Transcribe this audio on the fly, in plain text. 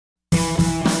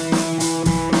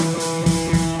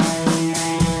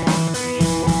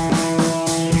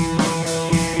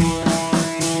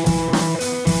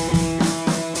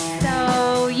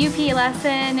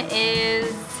lesson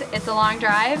is it's a long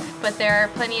drive, but there are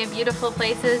plenty of beautiful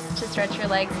places to stretch your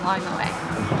legs along the way.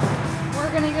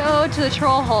 We're gonna go to the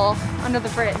troll hole under the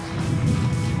bridge.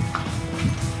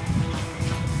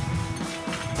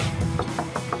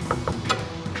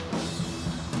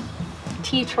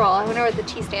 T-troll, I wonder what the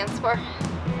T stands for.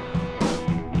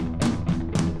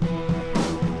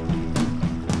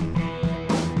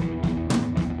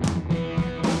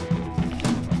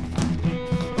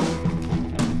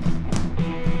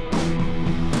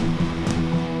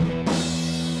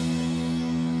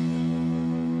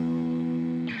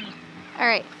 All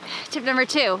right, tip number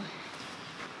 2,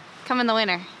 come in the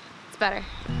winter, it's better.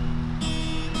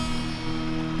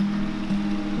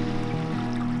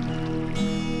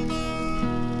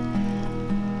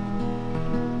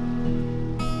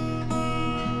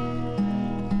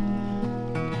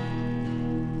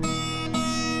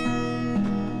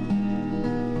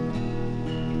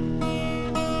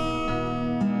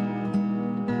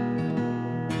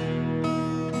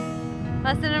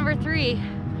 Lesson number 3.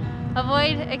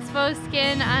 Avoid exposed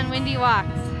skin on windy walks.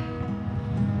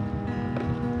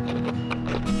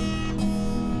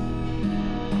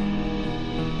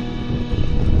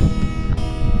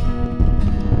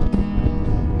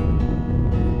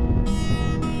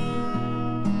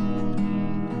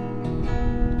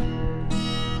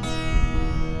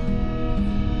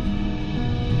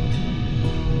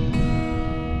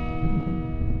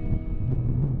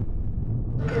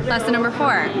 Lesson number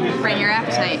 4, bring your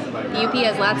appetite. The UP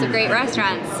has lots of great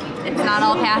restaurants. It's not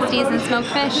all pasties and smoked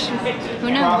fish. Who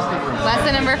knows?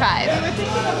 Lesson number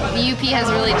 5, the UP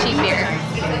has really cheap beer,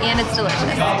 and it's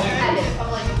delicious.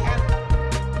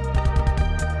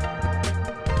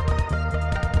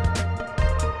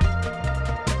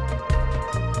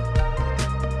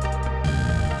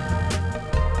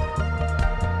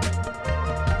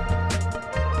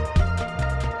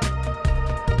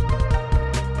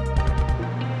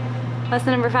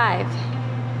 Lesson number 5,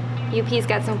 UP's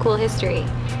got some cool history.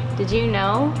 Did you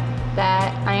know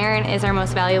that iron is our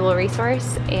most valuable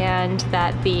resource and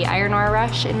that the iron ore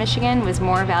rush in Michigan was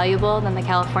more valuable than the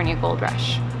California gold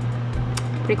rush?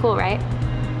 Pretty cool, right?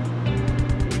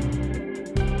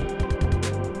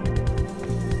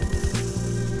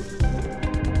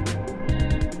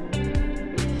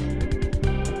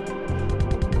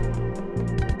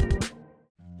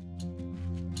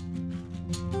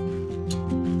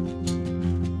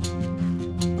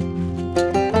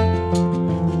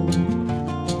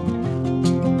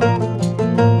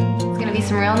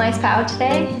 Some real nice pow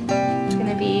today. It's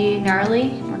gonna be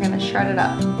gnarly. We're gonna shred it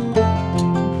up.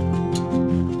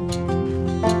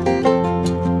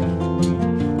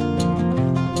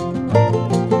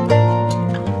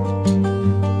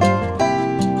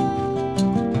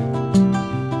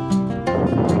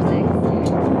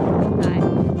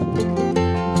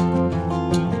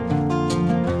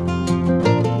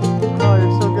 Oh,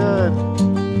 you're so good.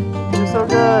 You're so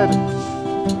good.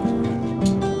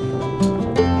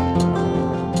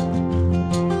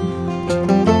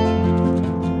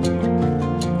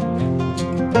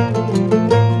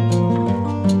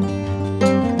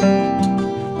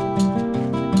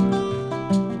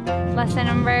 Lesson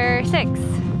number 6,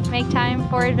 make time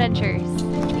for adventures.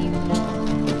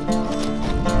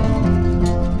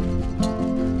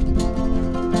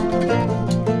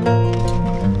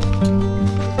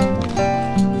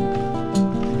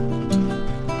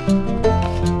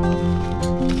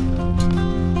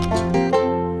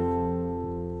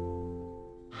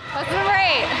 Lesson number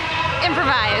 8,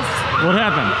 improvise. What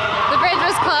happened? The bridge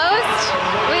was closed.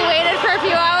 We waited for a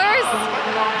few hours.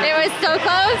 It was so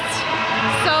closed.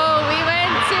 So we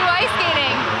went to ice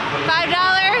skating. $5,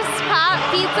 pop,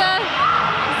 pizza,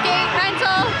 skate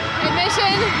rental,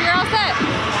 admission, you're all set.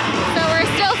 So we're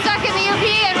still stuck in the UP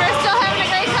and we're still having a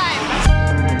great time.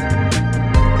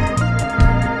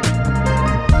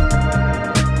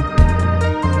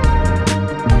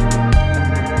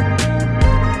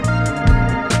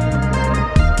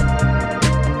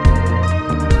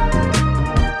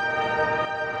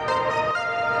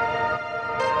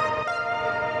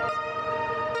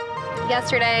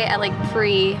 Yesterday at like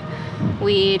 3,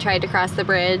 we tried to cross the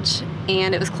bridge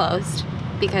and it was closed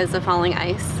because of falling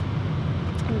ice.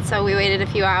 And so we waited a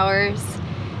few hours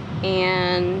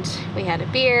and we had a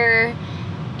beer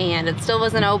and it still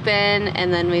wasn't open,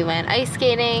 and then we went ice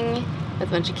skating with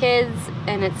a bunch of kids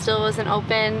and it still wasn't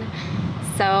open.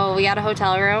 So we got a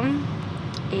hotel room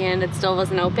and it still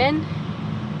wasn't open,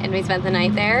 and we spent the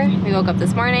night there. We woke up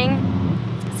this morning,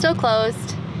 still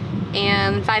closed.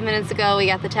 And 5 minutes ago we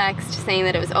got the text saying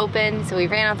that it was open, so we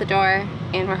ran out the door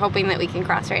and we're hoping that we can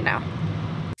cross right now.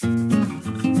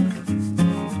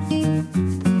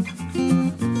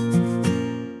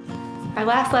 Our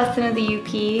last lesson of the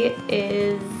UP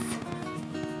is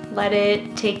let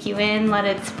it take you in, let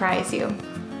it surprise you.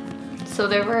 So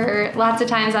there were lots of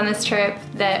times on this trip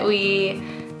that we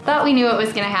thought we knew what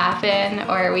was going to happen,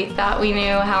 or we thought we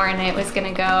knew how our night was going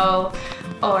to go,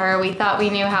 or we thought we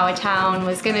knew how a town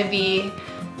was going to be,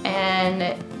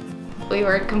 and we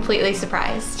were completely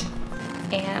surprised.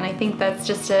 And I think that's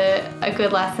just a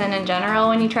good lesson in general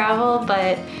when you travel,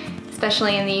 but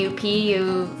especially in the UP,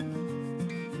 you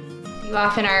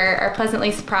often are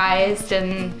pleasantly surprised,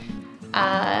 and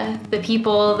the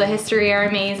people, the history are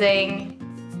amazing.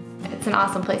 It's an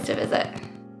awesome place to visit.